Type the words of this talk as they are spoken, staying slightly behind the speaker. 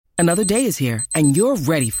Another day is here, and you're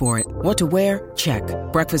ready for it. What to wear? Check.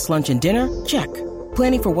 Breakfast, lunch, and dinner? Check.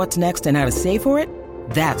 Planning for what's next and how to save for it?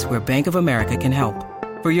 That's where Bank of America can help.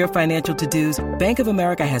 For your financial to-dos, Bank of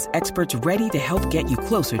America has experts ready to help get you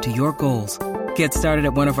closer to your goals. Get started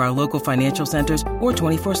at one of our local financial centers or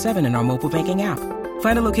 24/7 in our mobile banking app.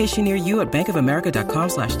 Find a location near you at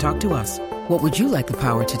bankofamerica.com/talktous. What would you like the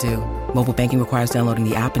power to do? Mobile banking requires downloading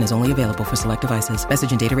the app and is only available for select devices.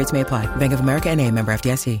 Message and data rates may apply. Bank of America N.A., member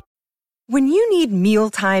FDIC. When you need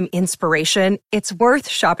mealtime inspiration, it's worth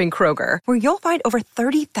shopping Kroger, where you'll find over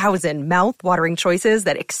 30,000 mouth-watering choices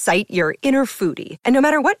that excite your inner foodie. And no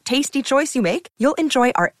matter what tasty choice you make, you'll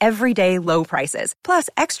enjoy our everyday low prices, plus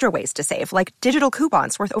extra ways to save, like digital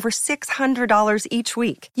coupons worth over $600 each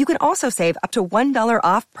week. You can also save up to $1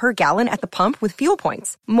 off per gallon at the pump with fuel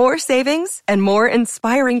points. More savings and more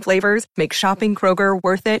inspiring flavors make shopping Kroger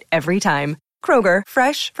worth it every time. Kroger,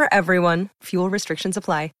 fresh for everyone. Fuel restrictions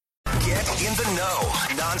apply. Get in the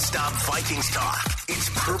know. Non-stop Vikings talk. It's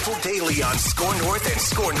Purple Daily on Score North and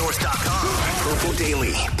ScoreNorth.com. Purple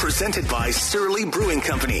Daily, presented by Surly Brewing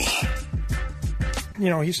Company. You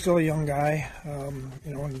know, he's still a young guy.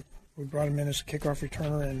 And we brought him in as a kickoff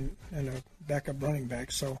returner and a backup running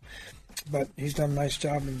back. So, but he's done a nice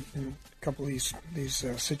job in a couple of these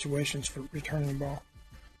situations for returning the ball.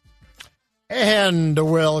 And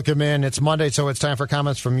welcome in. It's Monday, so it's time for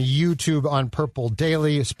comments from YouTube on Purple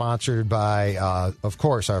Daily, sponsored by, of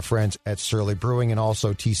course, our friends at Surly Brewing and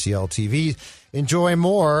also TCL TV. Enjoy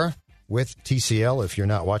more with TCL. If you're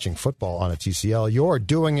not watching football on a TCL, you're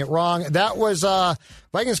doing it wrong. That was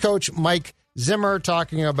Vikings coach Mike Zimmer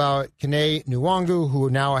talking about Kene Nwangwu, who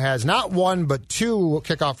now has not one but two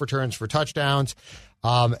kickoff returns for touchdowns.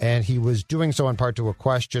 And he was doing so in part to a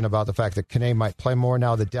question about the fact that Kene might play more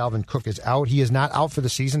now that Dalvin Cook is out. He is not out for the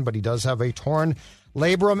season, but he does have a torn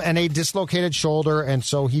labrum and a dislocated shoulder, and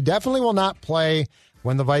so he definitely will not play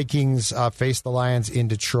when the Vikings face the Lions in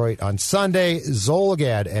Detroit on Sunday.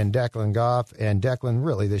 Zolgad and Declan Goff. And Declan,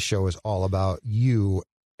 really, this show is all about you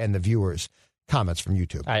and the viewers. Comments from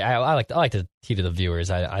YouTube. I like to teach to the viewers.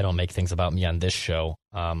 I don't make things about me on this show.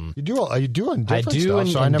 You do on different stuff,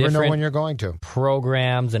 so I never know when you're going to.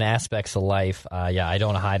 Programs and aspects of life. I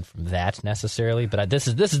don't hide from that necessarily, but this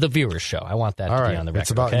is the viewers' show. I want that to be on the record.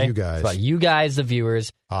 It's about you guys. It's about you guys, the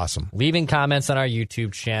viewers. Awesome. Leaving comments on our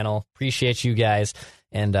YouTube channel. Appreciate you guys.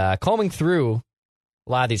 And combing through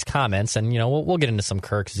a lot of these comments, and we'll get into some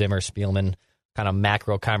Kirk, Zimmer, Spielman kind of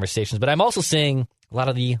macro conversations, but I'm also seeing a lot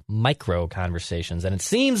of the micro conversations. And it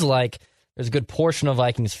seems like there's a good portion of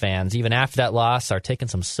Vikings fans, even after that loss, are taking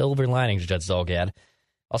some silver linings, Judge Zolgad.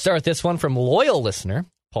 I'll start with this one from loyal listener,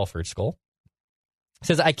 Paul Furtskull.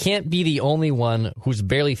 Says, I can't be the only one who's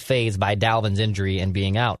barely fazed by Dalvin's injury and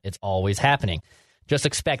being out. It's always happening. Just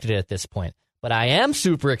expected it at this point. But I am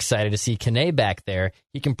super excited to see Kene back there.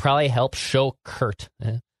 He can probably help show Kurt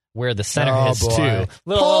where the center is, too.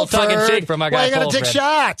 Little tongue-in-cheek from our guy. Why you got to take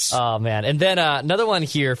shots? Oh, man. And then another one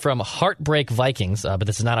here from Heartbreak Vikings, but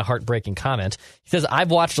this is not a heartbreaking comment. He says,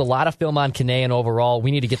 I've watched a lot of film on Kene, and overall,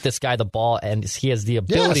 we need to get this guy the ball, and he has the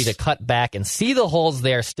ability to cut back and see the holes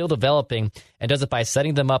there still developing, and does it by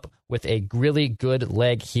setting them up with a really good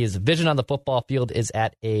leg. His vision on the football field is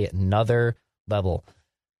at another level.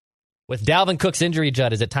 With Dalvin Cook's injury,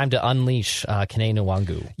 Judd, is it time to unleash Kene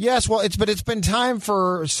Nwangwu? Yes, well, it's been time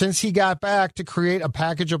since he got back to create a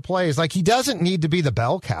package of plays. Like, he doesn't need to be the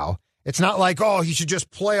bell cow. It's not like, he should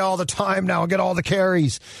just play all the time now and get all the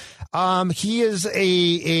carries. He is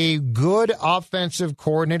a good offensive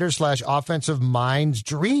coordinator / offensive mind's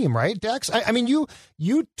dream, right, Dex? I mean,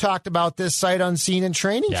 you talked about this sight unseen in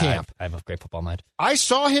training camp. I have a great football mind. I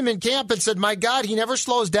saw him in camp and said, my God, he never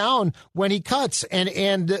slows down when he cuts. And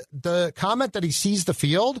the comment that he sees the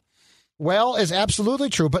field, well, is absolutely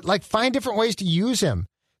true. But, find different ways to use him.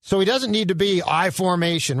 So he doesn't need to be I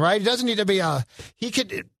formation, right? He doesn't need to be he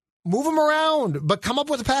could move him around, but come up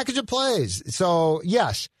with a package of plays. So,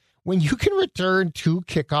 yes, when you can return 2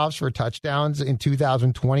 kickoffs for touchdowns in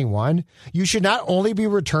 2021, you should not only be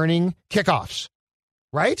returning kickoffs,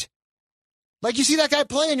 right? Like, you see that guy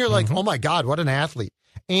play and you're like, oh my God, what an athlete.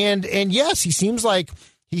 And yes, he seems like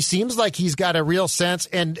he's got a real sense,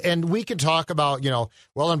 and we can talk about,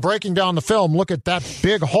 in breaking down the film, look at that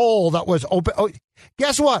big hole that was open. Oh,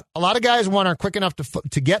 guess what? A lot of guys, one, are quick enough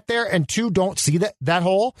to get there, and two, don't see that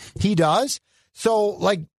hole. He does. So,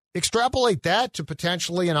 extrapolate that to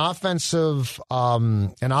potentially an offensive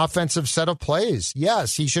set of plays.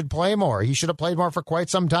 Yes, he should play more. He should have played more for quite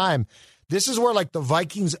some time. This is where, the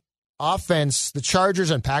Vikings offense, the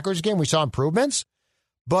Chargers and Packers game, we saw improvements,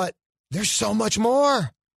 but there's so much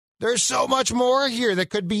more. There's so much more here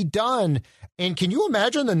that could be done. And can you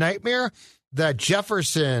imagine the nightmare that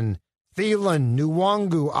Jefferson, Thielen,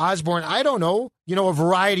 Nwangu, Osborne, I don't know, a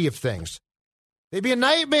variety of things. They'd be a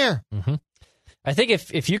nightmare. Mm-hmm. I think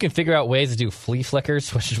if you can figure out ways to do flea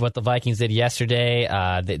flickers, which is what the Vikings did yesterday,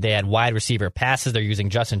 they had wide receiver passes. They're using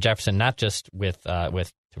Justin Jefferson not just with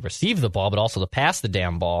to receive the ball, but also to pass the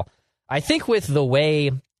damn ball. I think with the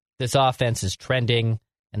way this offense is trending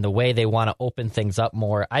and the way they want to open things up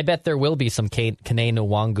more, I bet there will be some Kene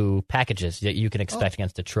Nwangu packages that you can expect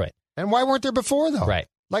against Detroit. And why weren't there before, though? Right.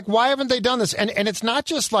 Like, why haven't they done this? And it's not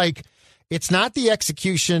just like, it's not the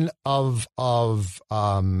execution of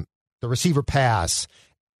the receiver pass.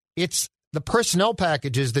 It's the personnel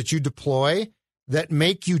packages that you deploy that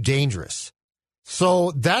make you dangerous.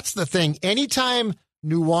 So that's the thing. Anytime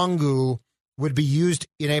Nwangu would be used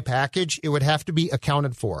in a package, it would have to be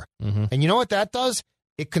accounted for. Mm-hmm. And you know what that does?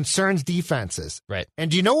 It concerns defenses. Right.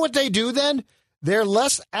 And do you know what they do then? They're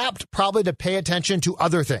less apt probably to pay attention to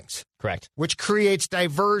other things. Correct. Which creates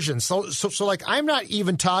diversion. So like, I'm not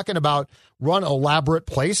even talking about run elaborate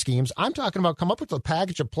play schemes. I'm talking about come up with a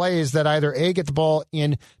package of plays that either A, get the ball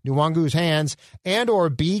in Nwangu's hands, and or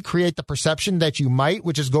B, create the perception that you might,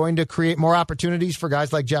 which is going to create more opportunities for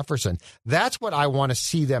guys like Jefferson. That's what I want to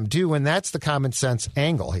see them do, and that's the common sense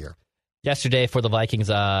angle here. Yesterday for the Vikings,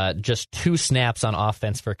 just 2 snaps on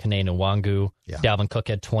offense for Kene Nwangu. Yeah. Dalvin Cook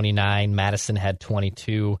had 29. Madison had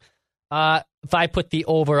 22. If I put the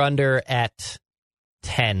over-under at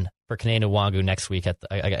 10 for Kene Nwangu next week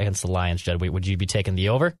against the Lions, Judd, would you be taking the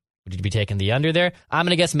over? Would you be taking the under there? I'm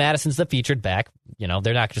going to guess Madison's the featured back. They're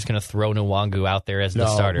not just going to throw Nwangu out there as the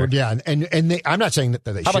starter. Yeah, and I'm not saying that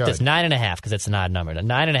they should. How about this, 9.5, because it's an odd number.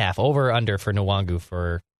 9.5, over-under for Nwangu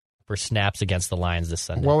for snaps against the Lions this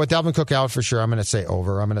Sunday. Well, with Dalvin Cook out for sure, I'm going to say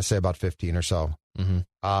over. I'm going to say about 15 or so.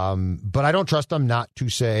 Mm-hmm. But I don't trust them not to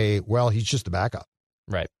say, well, he's just a backup.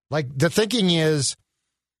 Right. Like, the thinking is,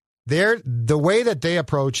 the way that they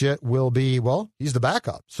approach it will be, well, he's the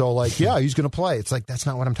backup. So, like, yeah, he's going to play. It's like, that's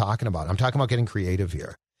not what I'm talking about. I'm talking about getting creative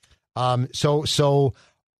here. So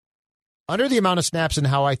under the amount of snaps and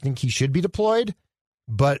how I think he should be deployed,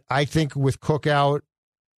 but I think with Cook out,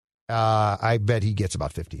 I bet he gets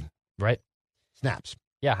about 15. Right. Snaps.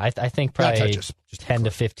 Yeah, I think probably just 10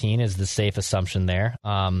 to 15 is the safe assumption there.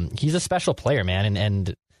 He's a special player, man,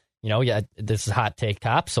 and this is hot take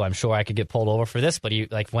cop, so I'm sure I could get pulled over for this. But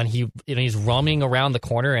when he's roaming around the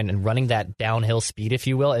corner and running that downhill speed, if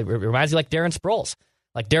you will, it reminds you like Darren Sproles.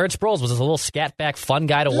 Like Darren Sproles was this little scat back fun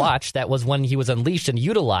guy to watch. That was when he was unleashed and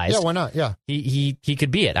utilized. Yeah, why not? Yeah, he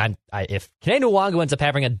could be it. If Kene Nwangu ends up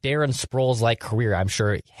having a Darren Sproles like career, I'm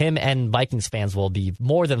sure him and Vikings fans will be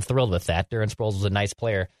more than thrilled with that. Darren Sproles was a nice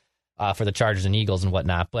player for the Chargers and Eagles and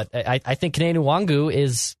whatnot. But I think Kene Nwangu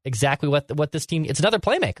is exactly what this team. It's another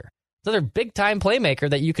playmaker. It's another big time playmaker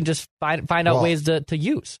that you can just find out ways to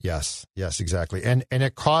use. Yes, exactly. And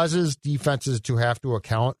it causes defenses to have to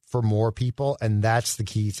account for more people, and that's the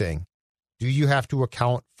key thing. Do you have to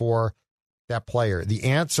account for that player? The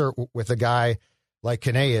answer with a guy like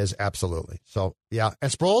Kene is absolutely. So yeah,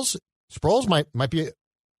 and Sproles might be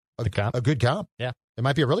a good comp. Yeah. It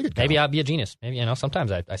might be a really good comp. Maybe I'll be a genius. Maybe,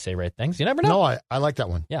 sometimes I say right things. You never know. No, I like that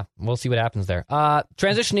one. Yeah, we'll see what happens there.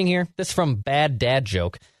 Transitioning here, this from Bad Dad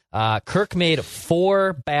Joke. Kirk made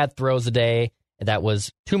 4 bad throws a day. That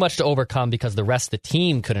was too much to overcome because the rest of the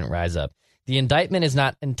team couldn't rise up. The indictment is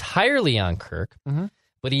not entirely on Kirk,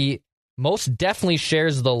 but he most definitely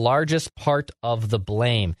shares the largest part of the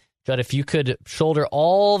blame. Judd, if you could shoulder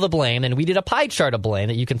all the blame, and we did a pie chart of blame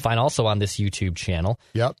that you can find also on this YouTube channel.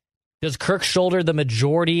 Yep. Does Kirk shoulder the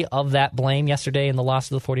majority of that blame yesterday in the loss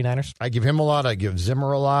to the 49ers? I give him a lot. I give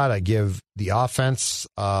Zimmer a lot. I give the offense,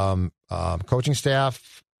 coaching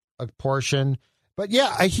staff a portion. But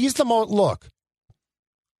yeah, he's the most, look,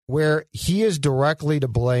 where he is directly to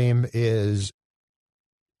blame is,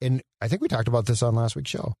 and I think we talked about this on last week's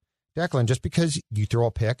show, Declan, just because you throw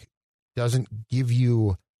a pick doesn't give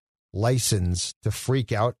you license to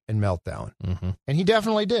freak out and melt down. Mm-hmm. And he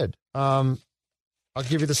definitely did. I'll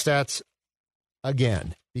give you the stats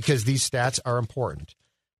again, because these stats are important.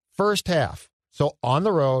 First half, so on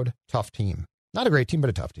the road, tough team. Not a great team, but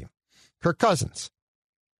a tough team. Kirk Cousins,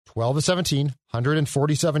 12 of 17,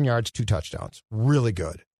 147 yards, 2 touchdowns. Really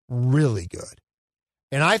good. Really good.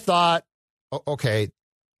 And I thought, okay,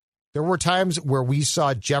 there were times where we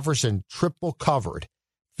saw Jefferson triple covered,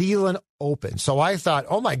 Thielen open. So I thought,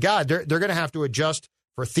 oh my God, they're going to have to adjust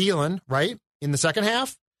for Thielen, right, in the second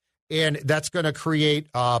half. And that's going to create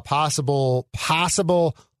possible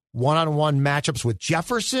one-on-one matchups with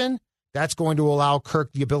Jefferson. That's going to allow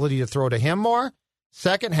Kirk the ability to throw to him more.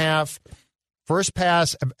 Second half, first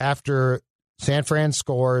pass after San Fran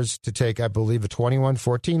scores to take, I believe, a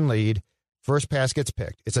 21-14 lead. First pass gets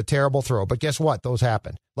picked. It's a terrible throw, but guess what? Those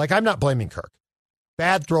happen. Like, I'm not blaming Kirk.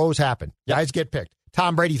 Bad throws happen. Guys get picked.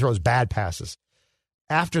 Tom Brady throws bad passes.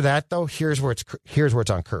 After that, though, here's where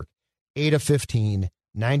it's on Kirk. 8 of 15,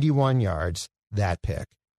 91 yards, that pick.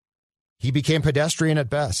 He became pedestrian at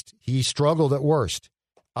best. He struggled at worst.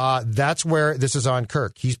 That's where this is on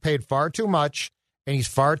Kirk. He's paid far too much, and he's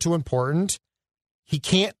far too important. He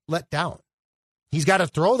can't let down. He's got to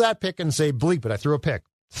throw that pick and say, bleep it, I threw a pick.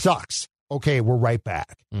 Sucks. Okay, we're right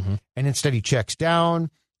back. Mm-hmm. And instead he checks down.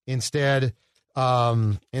 Instead,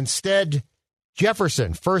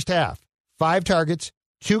 Jefferson, first half, 5 targets,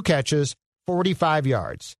 2 catches, 45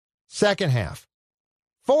 yards. Second half,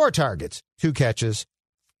 4 targets, 2 catches,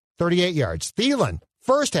 38 yards. Thielen,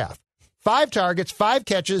 first half, 5 targets, 5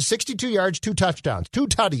 catches, 62 yards, 2 touchdowns, 2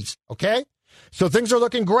 tutties, okay? So things are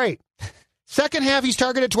looking great. Second half, he's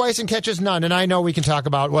targeted twice and catches none. And I know we can talk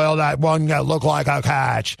about, well, that one looked like a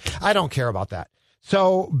catch. I don't care about that.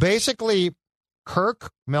 So basically,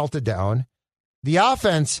 Kirk melted down. The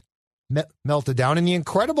offense melted down. And the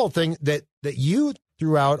incredible thing that you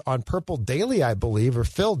threw out on Purple Daily, I believe, or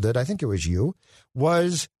Phil did, I think it was you,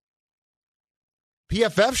 was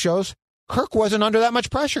PFF shows Kirk wasn't under that much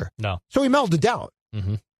pressure. No. So he melted down.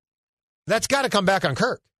 Mm-hmm. That's got to come back on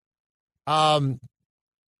Kirk.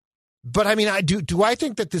 But, I mean, do I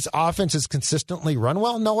think that this offense is consistently run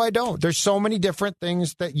well? No, I don't. There's so many different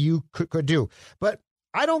things that you could do. But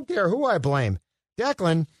I don't care who I blame.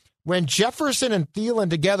 Declan, when Jefferson and Thielen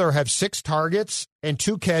together have 6 targets and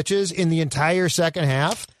 2 catches in the entire second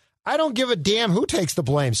half, I don't give a damn who takes the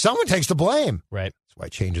blame. Someone takes the blame. Right. That's why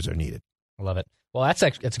changes are needed. I love it. Well, that's a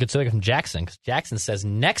good segue from Jackson, because Jackson says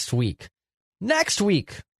next week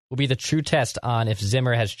will be the true test on if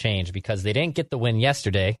Zimmer has changed, because they didn't get the win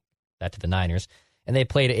yesterday. That to the Niners, and they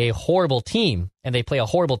played a horrible team, and they play a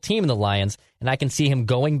horrible team in the Lions, and I can see him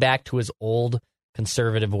going back to his old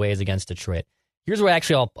conservative ways against Detroit. Here's where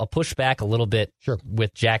actually I'll push back a little bit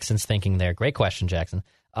with Jackson's thinking there. Great question, Jackson.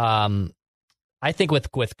 I think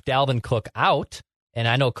with Dalvin Cook out, and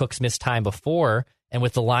I know Cook's missed time before, and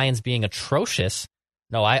with the Lions being atrocious,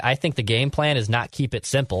 no, I think the game plan is not keep it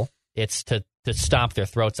simple. It's to stomp their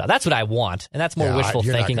throats out. That's what I want, and that's more wishful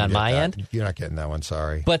thinking on my end. You're not getting that one,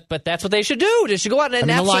 sorry. But that's what they should do. They should go out and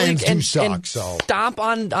absolutely stomp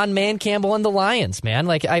on Man Campbell and the Lions, man.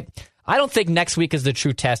 Like I don't think next week is the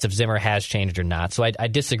true test if Zimmer has changed or not. So I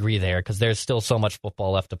disagree there, because there's still so much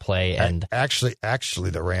football left to play. And actually,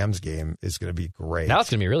 the Rams game is going to be great. Now it's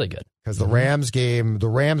going to be really good, because the Rams game, the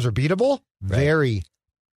Rams are beatable, very,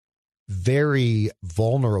 very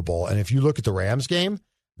vulnerable. And if you look at the Rams game,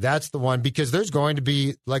 that's the one, because there's going to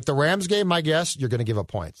be, like the Rams game, my guess, you're going to give up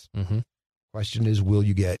points. Mm-hmm. Question is, will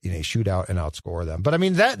you get in a shootout and outscore them? But I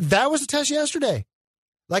mean, that was the test yesterday.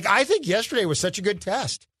 Like, I think yesterday was such a good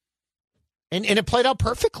test. And it played out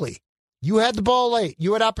perfectly. You had the ball late.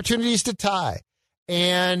 You had opportunities to tie.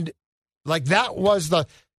 And like, that was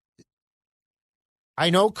I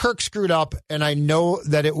know Kirk screwed up, and I know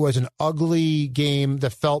that it was an ugly game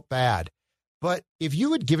that felt bad. But if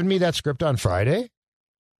you had given me that script on Friday,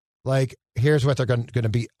 like, here's what they're going to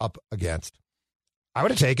be up against, I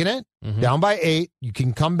would have taken it. Mm-hmm. Down by 8. You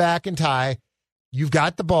can come back and tie. You've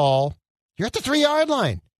got the ball. You're at the 3-yard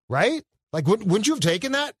line, right? Like, wouldn't you have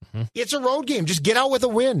taken that? Mm-hmm. It's a road game. Just get out with a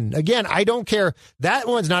win. Again, I don't care. That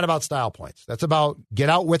one's not about style points. That's about get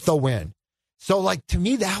out with the win. So, like, to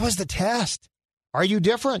me, that was the test. Are you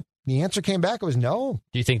different? The answer came back. It was no.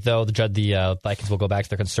 Do you think, though, the Vikings will go back to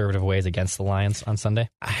their conservative ways against the Lions on Sunday?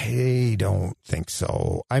 I don't think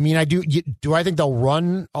so. I mean, I do. Do I think they'll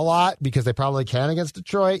run a lot because they probably can against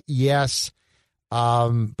Detroit? Yes.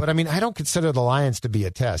 But, I mean, I don't consider the Lions to be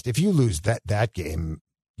a test. If you lose that game,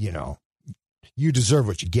 you know, you deserve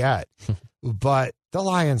what you get. But the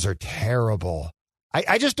Lions are terrible.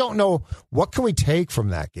 I just don't know, what can we take from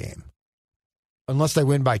that game? Unless they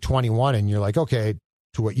win by 21 and you're like, okay,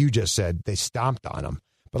 to what you just said, they stomped on them.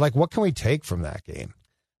 But, like, what can we take from that game?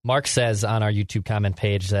 Mark says on our YouTube comment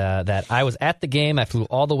page that I was at the game. I flew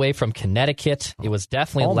all the way from Connecticut. It was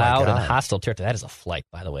definitely loud and hostile territory. That is a flight,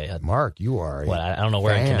 by the way. Mark, you are I don't know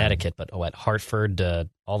where in Connecticut, but Hartford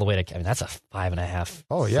all the way to, I mean, that's a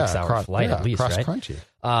 5.5, 6 hour flight at least, cross right? Country.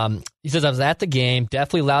 He says, I was at the game,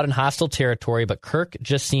 definitely loud and hostile territory, but Kirk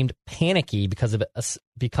just seemed panicky because of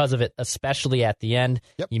it, especially at the end.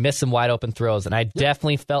 Yep. He missed some wide open throws, and I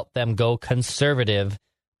definitely felt them go conservative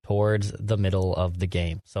towards the middle of the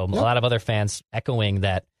game. So a lot of other fans echoing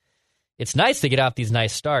that it's nice to get off these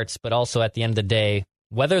nice starts, but also at the end of the day,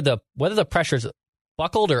 whether the pressure's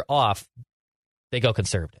buckled or off, they go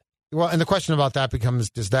conservative. Well, and the question about that becomes,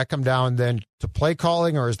 does that come down then to play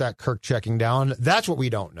calling, or is that Kirk checking down? That's what we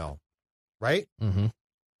don't know, right?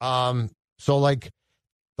 Mm-hmm. So, like,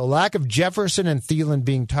 the lack of Jefferson and Thielen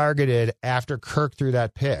being targeted after Kirk threw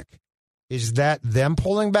that pick, is that them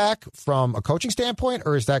pulling back from a coaching standpoint,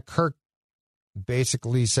 or is that Kirk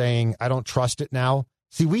basically saying, I don't trust it now?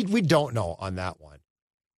 See, we don't know on that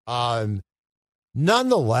one.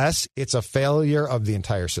 Nonetheless, it's a failure of the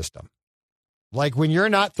entire system. Like, when you're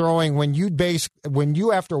not throwing, when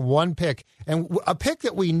you after one pick, and a pick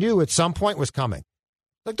that we knew at some point was coming,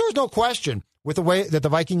 like, there was no question with the way that the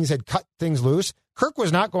Vikings had cut things loose, Kirk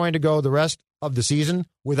was not going to go the rest of the season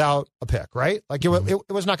without a pick, right? Like, it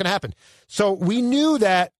was not going to happen. So we knew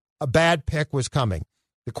that a bad pick was coming.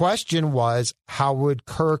 The question was, how would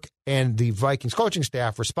Kirk and the Vikings coaching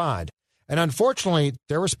staff respond? And unfortunately,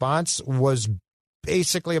 their response was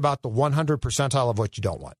basically about the 100 percentile of what you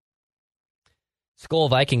don't want. Skull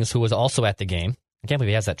Vikings, who was also at the game. I can't believe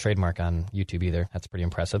he has that trademark on YouTube either. That's pretty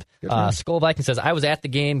impressive. Skull Vikings says, I was at the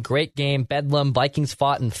game. Great game. Bedlam. Vikings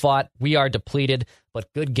fought and fought. We are depleted,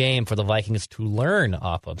 but good game for the Vikings to learn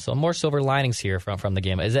off of. So more silver linings here from the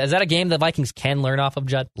game. Is that a game the Vikings can learn off of,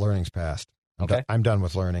 Judd? Learning's past. Okay. I'm done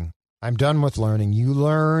with learning. You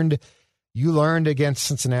learned against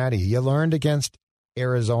Cincinnati. You learned against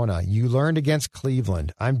Arizona. You learned against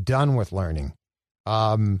Cleveland. I'm done with learning.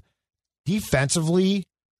 Defensively,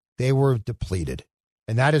 they were depleted.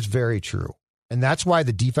 And that is very true. And that's why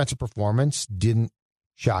the defensive performance didn't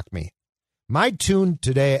shock me. My tune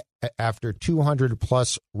today, after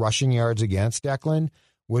 200-plus rushing yards against Declan,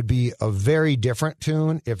 would be a very different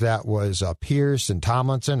tune if that was Pierce and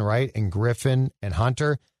Tomlinson, right, and Griffin and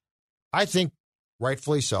Hunter. I think,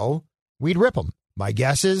 rightfully so, we'd rip them. My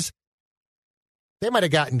guess is they might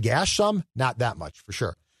have gotten gashed some, not that much for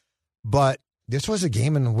sure. But this was a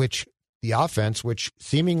game in which the offense, which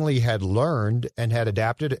seemingly had learned and had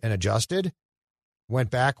adapted and adjusted,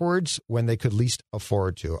 went backwards when they could least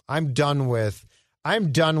afford to. I'm done with,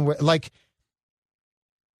 like,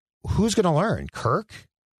 who's going to learn? Kirk?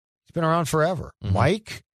 He's been around forever. Mm-hmm.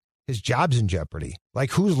 Mike? His job's in jeopardy.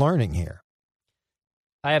 Like, who's learning here?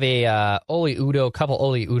 I have a couple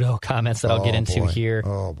Oli Udoh comments that I'll get into here.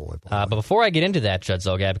 Oh, boy. But before I get into that, Judd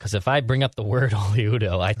Zulgad, because if I bring up the word Oli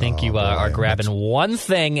Udoh, I think you are grabbing one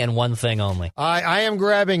thing and one thing only. I am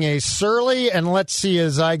grabbing a Surly, and let's see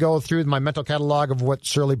as I go through my mental catalog of what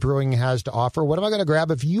Surly Brewing has to offer. What am I going to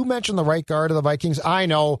grab? If you mention the right guard of the Vikings, I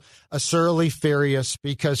know a Surly Furious,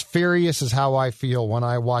 because Furious is how I feel when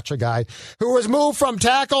I watch a guy who was moved from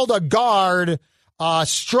tackle to guard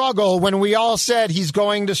struggle when we all said he's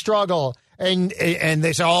going to struggle. And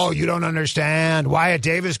they say, oh, you don't understand. Wyatt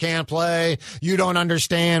Davis can't play. You don't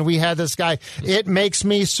understand. We had this guy. It makes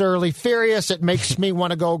me Surly Furious. It makes me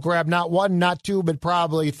want to go grab not one, not two, but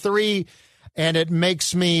probably three. And it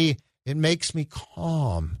makes me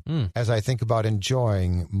calm as I think about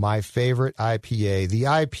enjoying my favorite IPA, the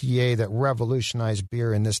IPA that revolutionized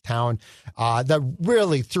beer in this town, that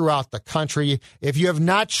really throughout the country. If you have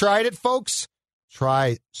not tried it, folks,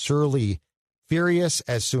 try Surly Furious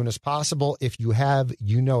as soon as possible. If you have,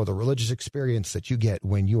 you know the religious experience that you get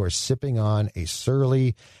when you are sipping on a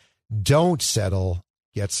Surly. Don't settle.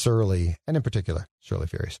 Get Surly, and in particular, Surly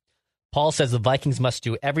Furious. Paul says the Vikings must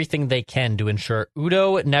do everything they can to ensure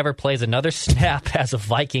Udoh never plays another snap as a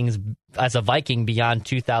Viking beyond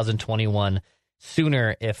 2021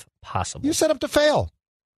 sooner if possible. You set up to fail.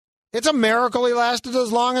 It's a miracle he lasted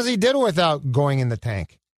as long as he did without going in the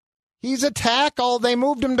tank. He's a tackle. They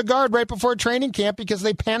moved him to guard right before training camp because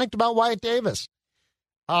they panicked about Wyatt Davis.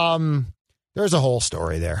 There's a whole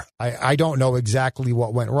story there. I don't know exactly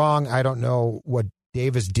what went wrong. I don't know what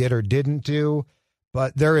Davis did or didn't do,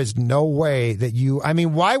 but there is no way that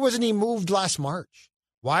why wasn't he moved last March?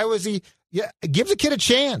 Why was he? Yeah, give the kid a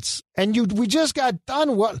chance. And we just got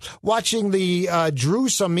done watching the Drew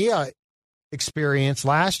Samia experience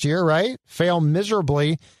last year, right? Fail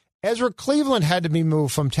miserably. Ezra Cleveland had to be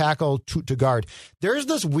moved from tackle to guard. There's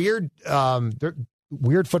this weird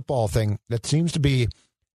football thing that seems to be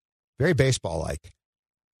very baseball-like.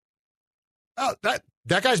 Oh, that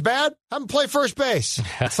guy's bad? Have him play first base.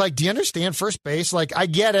 It's like, do you understand first base? Like, I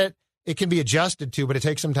get it. It can be adjusted to, but it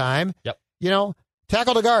takes some time. Yep.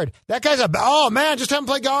 Tackle to guard. That guy's just have him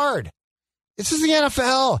play guard. This is the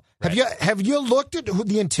NFL. Right. Have you looked at who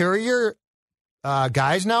the interior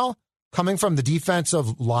guys now? Coming from the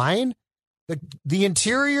defensive line, the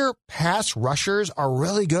interior pass rushers are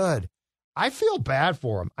really good. I feel bad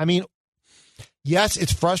for them. I mean, yes,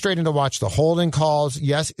 it's frustrating to watch the holding calls.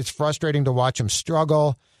 Yes, it's frustrating to watch him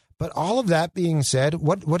struggle. But all of that being said,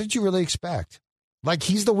 what did you really expect? Like,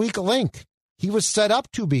 he's the weak link. He was set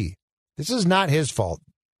up to be This is not his fault.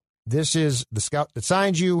 This is the scout that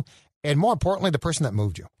signed you, and more importantly, the person that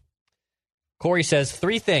moved you. Corey says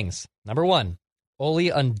 3 things. Number 1,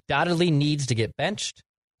 Ole undoubtedly needs to get benched.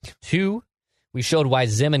 2, we showed why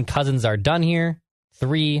Zim and Cousins are done here.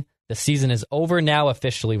 3, the season is over now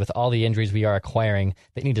officially with all the injuries we are acquiring.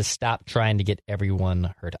 They need to stop trying to get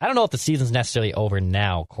everyone hurt. I don't know if the season's necessarily over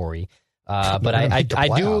now, Corey. But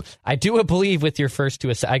I do believe with your first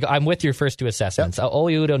 2 I'm with your first 2 assessments. Yep. Ole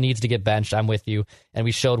Udoh needs to get benched. I'm with you. And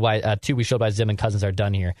we showed why 2, we showed why Zim and Cousins are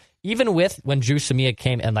done here. Even with when Drew Samia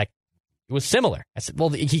came and it was similar. I said, well,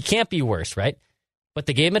 he can't be worse, right? But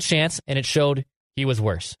they gave him a chance and it showed he was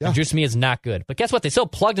worse. Yeah. And Drew Samia is not good. But guess what? They still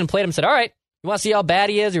plugged and played him and said, all right, you want to see how bad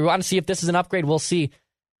he is or you want to see if this is an upgrade? We'll see.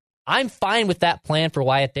 I'm fine with that plan for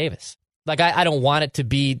Wyatt Davis. I don't want it to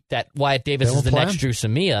be that Wyatt Davis is the next Drew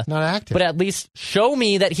Samia. Not active. But at least show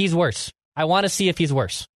me that he's worse. I want to see if he's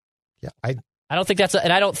worse. Yeah, I don't think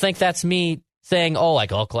and I don't think that's me saying,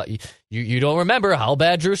 you don't remember how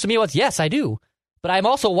bad Drew Samia was. Yes, I do. But I'm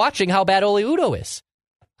also watching how bad Ole Udoh is.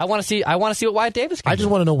 I want to see what Wyatt Davis can do. I just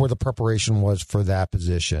want to know where the preparation was for that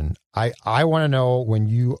position. I want to know when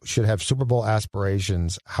you should have Super Bowl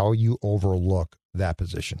aspirations, how you overlook that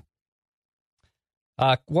position.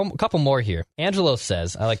 A couple more here. Angelo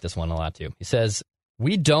says, I like this one a lot too. He says,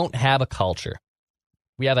 we don't have a culture.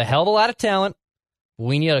 We have a hell of a lot of talent.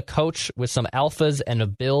 We need a coach with some alphas and to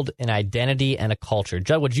build an identity and a culture.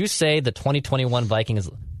 Judd, would you say the 2021 Vikings,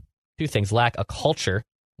 2 things, lack a culture,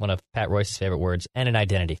 one of Pat Royce's favorite words, and an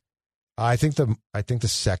identity? I think the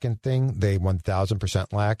second thing they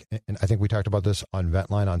 1,000% lack, and I think we talked about this on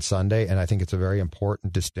Ventline on Sunday, and I think it's a very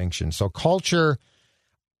important distinction. So culture,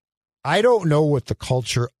 I don't know what the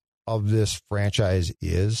culture of this franchise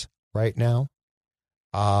is right now,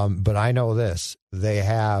 but I know this. They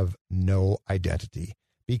have no identity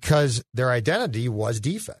because their identity was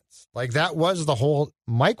defense. That was the whole –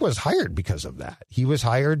 Mike was hired because of that. He was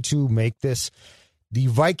hired to make this – the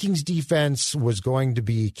Vikings defense was going to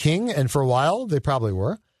be king, and for a while they probably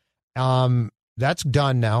were. That's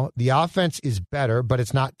done now. The offense is better, but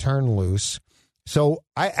it's not turned loose. So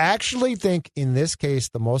I actually think in this case,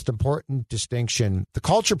 the most important distinction, the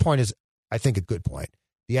culture point is, I think, a good point.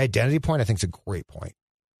 The identity point, I think, is a great point.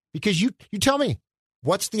 Because you tell me,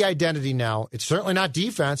 what's the identity now? It's certainly not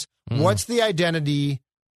defense. What's the identity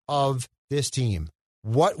of this team?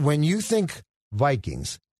 When you think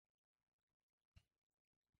Vikings,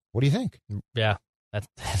 what do you think? Yeah,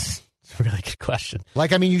 that's a really good question.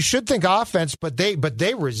 You should think offense, but they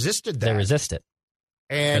resisted that. They resist it.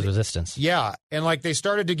 And there's resistance. Yeah. And they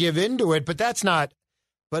started to give into it, but that's not,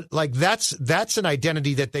 that's an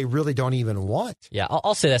identity that they really don't even want. Yeah.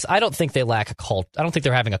 I'll say this. I don't think they lack a cult. I don't think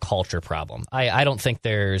they're having a culture problem. I don't think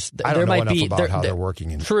there's, I don't know enough about how they're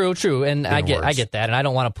working. True. And I get that. And I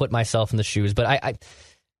don't want to put myself in the shoes, but I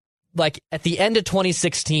at the end of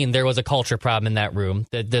 2016, there was a culture problem in that room.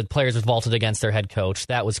 The players revolted against their head coach.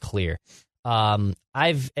 That was clear. And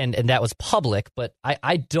that was public, but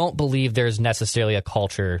I don't believe there's necessarily a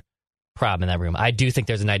culture problem in that room. I do think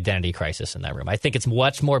there's an identity crisis in that room. I think it's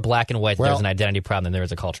much more black and white that there's an identity problem than there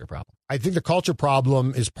is a culture problem. I think the culture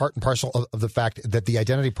problem is part and parcel of the fact that the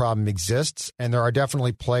identity problem exists, and there are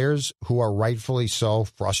definitely players who are rightfully so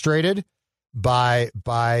frustrated by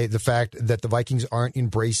the fact that the Vikings aren't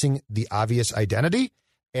embracing the obvious identity,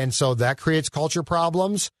 and so that creates culture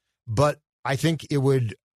problems. But I think it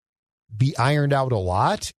would be ironed out a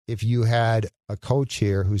lot if you had a coach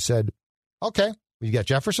here who said, okay, we've got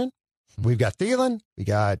Jefferson, we've got Thielen, we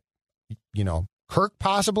got, Kirk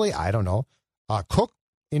possibly, I don't know, Cook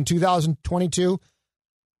in 2022.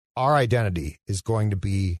 Our identity is going to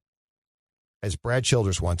be, as Brad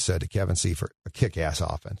Childress once said to Kevin Seifert, a kick-ass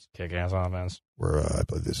offense. Kick-ass offense. I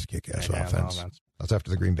believe this is kick-ass offense. That's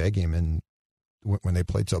after the Green Bay game and when they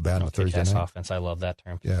played so bad on Thursday night. Kick-ass offense. I love that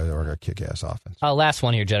term. Yeah, or a kick-ass offense. Last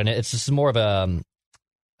one here, Jed. And it's just more of a,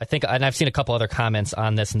 I think, and I've seen a couple other comments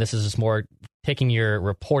on this, and this is just more taking your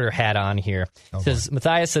reporter hat on here. It says,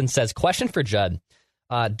 Mathiasen says, question for Judd.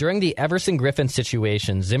 During the Everson Griffin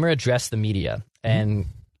situation, Zimmer addressed the media, and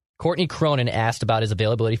Courtney Cronin asked about his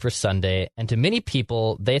availability for Sunday, and to many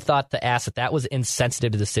people, they thought to ask that was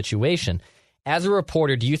insensitive to the situation. As a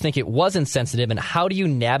reporter, do you think it was insensitive, and how do you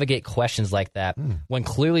navigate questions like that when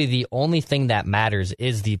clearly the only thing that matters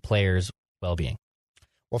is the player's well-being?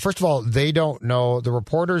 Well, first of all, they don't know, the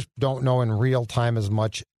reporters don't know in real time as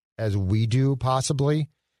much as we do, possibly,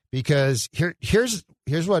 because here's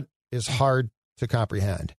what is hard to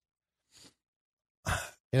comprehend.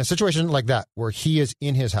 In a situation like that, where he is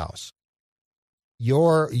in his house,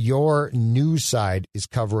 your news side is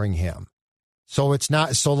covering him. So it's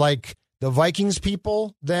not, The Vikings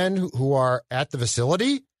people then who are at the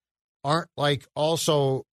facility aren't like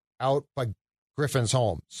also out by Griffin's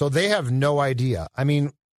home. So they have no idea. I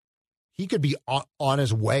mean, he could be on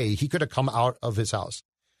his way. He could have come out of his house.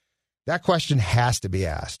 That question has to be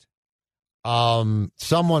asked.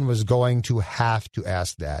 Someone was going to have to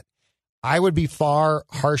ask that. I would be far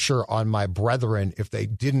harsher on my brethren if they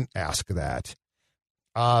didn't ask that.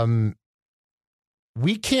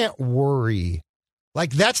 We can't worry.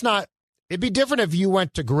 Like, that's not, it'd be different if you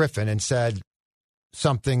went to Griffin and said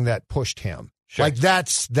something that pushed him. Sure. Like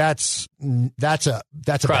that's a crossing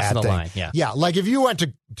bad the thing. Line, yeah. Yeah. Like if you went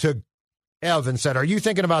to Ev and said, are you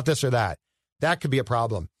thinking about this or that? That could be a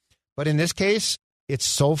problem. But in this case, it's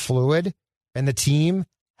so fluid and the team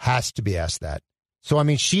has to be asked that. So, I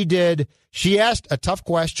mean, she asked a tough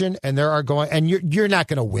question and you're not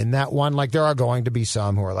going to win that one. Like there are going to be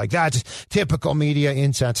some who are like, that's typical media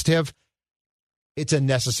insensitive. It's a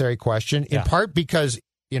necessary question in part because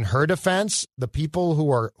in her defense, the people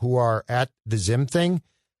who are at the Zim thing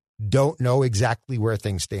don't know exactly where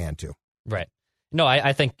things stand too. Right. No,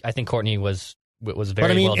 I think Courtney was very but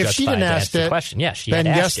I mean, well if she didn't ask the question. Yeah, she Ben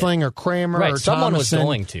had asked Gessling it. or Kramer right, or someone Thomason, was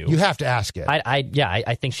going to. You have to ask it.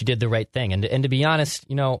 I think she did the right thing. And to be honest,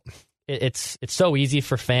 you know, it's so easy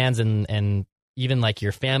for fans and even like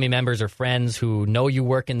your family members or friends who know you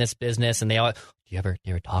work in this business and they all, do you ever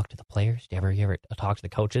talk to the players? Do you ever talk to the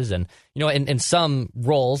coaches? And, you know, in some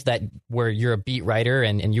roles where you're a beat writer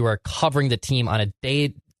and you are covering the team on a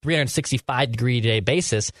 365-degree day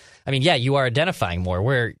basis, I mean, yeah, you are identifying more.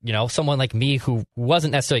 Where, you know, someone like me who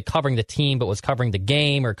wasn't necessarily covering the team but was covering the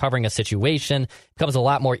game or covering a situation becomes a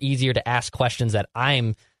lot more easier to ask questions that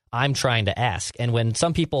I'm trying to ask. And when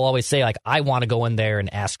some people always say, like, I want to go in there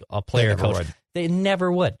and ask a player coach, they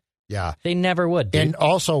never would. Yeah. They never would, dude. And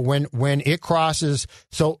also when it crosses,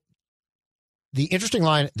 so the interesting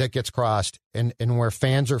line that gets crossed and where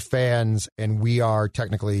fans are fans and we are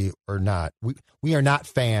technically or not, we are not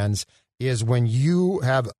fans, is when you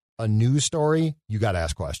have a news story, you got to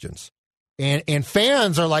ask questions. And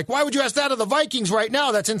fans are like, why would you ask that of the Vikings right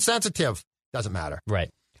now? That's insensitive. Doesn't matter. Right.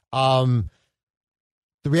 The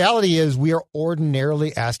reality is we are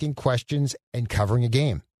ordinarily asking questions and covering a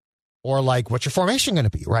game. Or like, what's your formation going to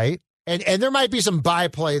be, right? And there might be some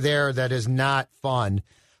byplay there that is not fun,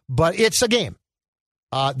 but it's a game.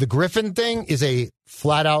 The Griffin thing is a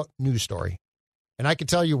flat-out news story. And I can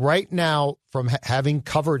tell you right now from having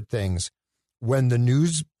covered things, when the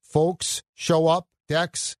news folks show up,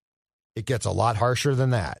 Dex, it gets a lot harsher than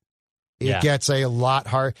that. It gets a lot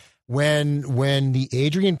hard. When the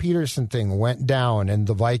Adrian Peterson thing went down and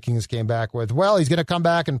the Vikings came back with, well, he's going to come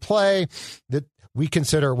back and play, that we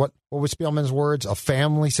consider what was Spielman's words, a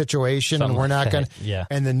family situation, something and we're not going to. Yeah.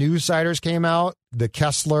 And the newssiders came out, the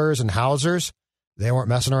Kesslers and Hausers, they weren't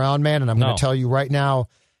messing around, man. And I'm going to tell you right now,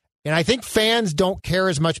 and I think fans don't care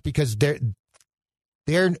as much because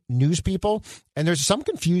they're news people, and there's some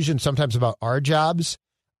confusion sometimes about our jobs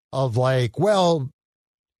of like, well,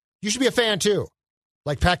 you should be a fan too.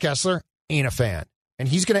 Like Pat Kessler ain't a fan, and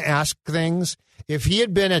he's going to ask things. If he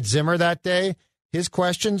had been at Zimmer that day, his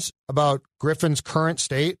questions about Griffin's current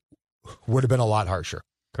state would have been a lot harsher.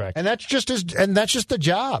 Correct. And that's just the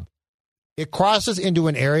job. It crosses into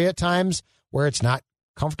an area at times where it's not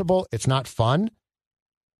comfortable, it's not fun,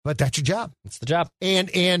 but that's your job. It's the job. And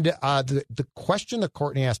the question that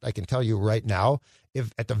Courtney asked, I can tell you right now,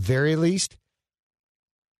 if at the very least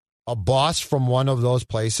a boss from one of those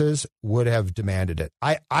places would have demanded it.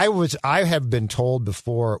 I have been told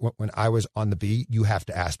before when I was on the beat, you have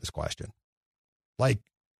to ask this question. Like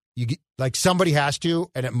somebody has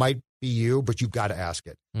to, and it might be you, but you've got to ask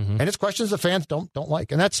it. Mm-hmm. And it's questions that fans don't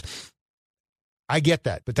like. And I get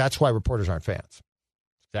that, but that's why reporters aren't fans.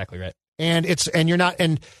 Exactly right. And you're not,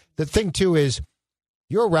 and the thing too is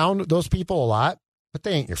you're around those people a lot, but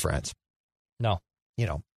they ain't your friends. No. You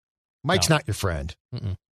know, Mike's not your friend.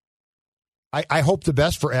 Mm-mm. I hope the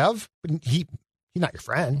best for Ev, but he's not your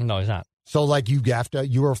friend. No, he's not. So like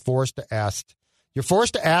you are forced to ask. You're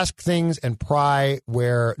forced to ask things and pry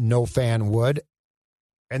where no fan would,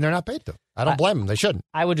 and they're not paid to. I don't blame them. They shouldn't.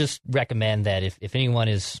 I would just recommend that if anyone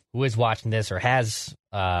who is watching this or has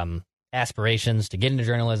aspirations to get into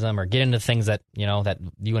journalism or get into things that you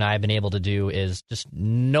and I have been able to do, is just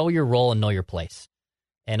know your role and know your place,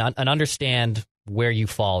 and understand where you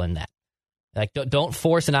fall in that. Like, don't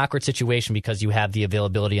force an awkward situation because you have the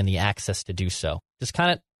availability and the access to do so. Just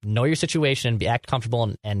kind of know your situation and act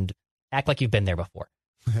comfortable and act like you've been there before.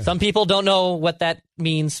 Some people don't know what that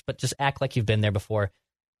means, but just act like you've been there before.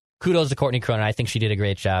 Kudos to Courtney Cronin. I think she did a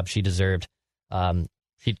great job. She deserved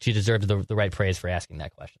she deserves the right praise for asking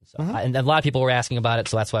that question. So, and a lot of people were asking about it,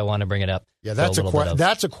 so that's why I wanted to bring it up. Yeah, that's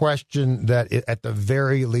a question that, at the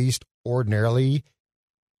very least, ordinarily,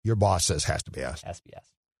 your boss says has to be asked. Has to be asked.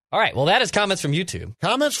 All right, well, that is comments from YouTube.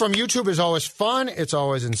 Comments from YouTube is always fun. It's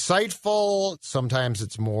always insightful. Sometimes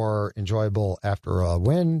it's more enjoyable after a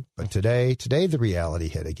win. But today the reality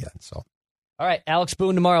hit again. So, all right, Alex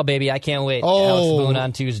Boone tomorrow, baby. I can't wait. Oh, Alex Boone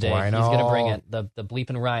on Tuesday. Rhino. He's going to bring it. The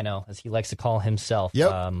bleeping Rhino, as he likes to call himself.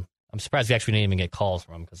 Yep. I'm surprised we actually didn't even get calls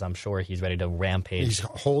from him because I'm sure he's ready to rampage. He's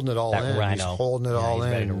holding it all that in. Rhino. He's holding it all he's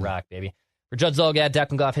in. Ready to rock, baby. For Judd Zulgad,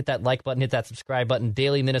 Declan Goff, hit that like button, hit that subscribe button.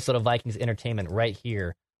 Daily Minnesota Vikings entertainment right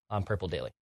here on Purple Daily.